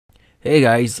Hey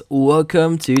guys,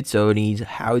 welcome to Tony's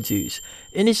How To's.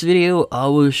 In this video, I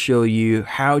will show you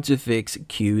how to fix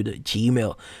queued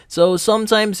Gmail. So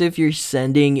sometimes if you're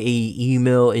sending a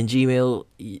email in Gmail,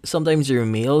 sometimes your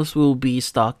mails will be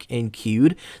stuck in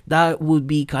queued. That would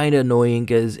be kind of annoying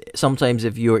because sometimes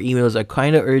if your emails are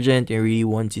kind of urgent and you really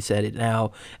want to send it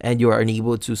now and you are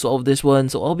unable to solve this one,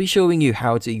 so I'll be showing you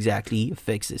how to exactly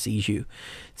fix this issue.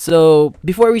 So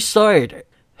before we start,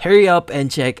 hurry up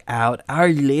and check out our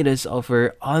latest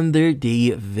offer under the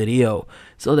video.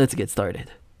 So let's get started.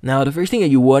 Now, the first thing that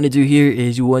you want to do here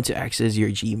is you want to access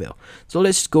your Gmail. So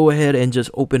let's go ahead and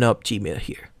just open up Gmail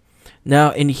here.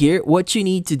 Now, in here, what you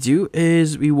need to do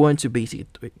is we want to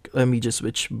basically, let me just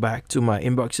switch back to my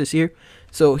inboxes here.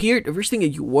 So here, the first thing that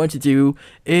you want to do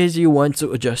is you want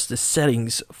to adjust the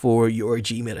settings for your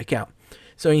Gmail account.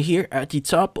 So in here at the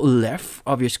top left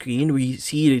of your screen, we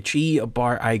see the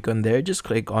 3-bar icon there. Just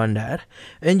click on that.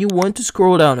 And you want to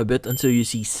scroll down a bit until you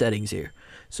see settings here.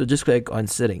 So just click on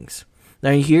settings. Now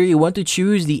in here, you want to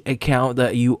choose the account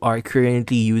that you are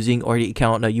currently using or the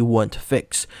account that you want to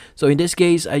fix. So in this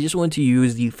case, I just want to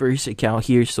use the first account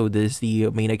here. So this is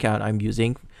the main account I'm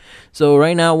using. So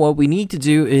right now, what we need to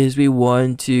do is we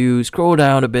want to scroll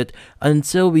down a bit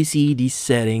until we see the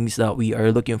settings that we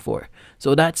are looking for.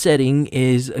 So that setting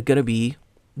is gonna be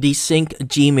the sync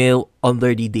Gmail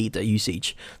under the data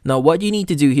usage. Now what you need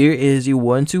to do here is you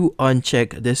want to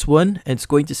uncheck this one, and it's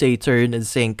going to say turn and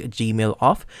sync Gmail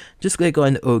off. Just click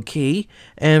on OK,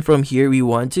 and from here we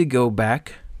want to go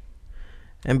back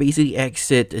and basically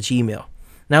exit Gmail.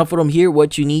 Now from here,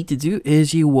 what you need to do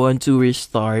is you want to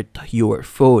restart your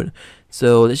phone.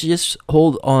 So let's just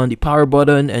hold on the power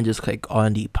button and just click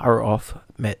on the power off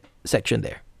section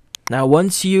there. Now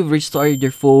once you've restarted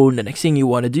your phone, the next thing you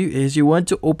want to do is you want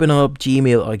to open up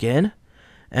Gmail again.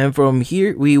 And from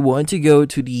here, we want to go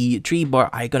to the 3-bar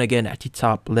icon again at the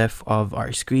top left of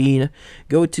our screen.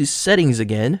 Go to settings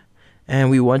again. And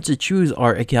we want to choose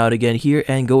our account again here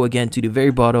and go again to the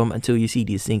very bottom until you see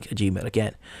the sync Gmail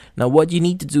again. Now what you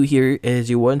need to do here is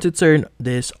you want to turn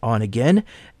this on again,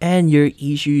 and your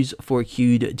issues for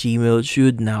queued Gmail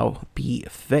should now be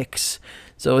fixed.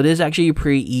 So this is actually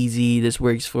pretty easy. This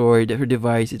works for different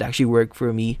devices. It actually worked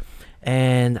for me,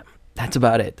 and that's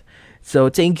about it. So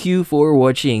thank you for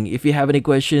watching. If you have any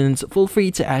questions, feel free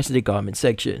to ask in the comment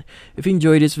section. If you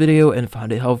enjoyed this video and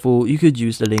found it helpful, you could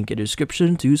use the link in the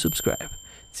description to subscribe.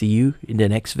 See you in the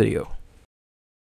next video.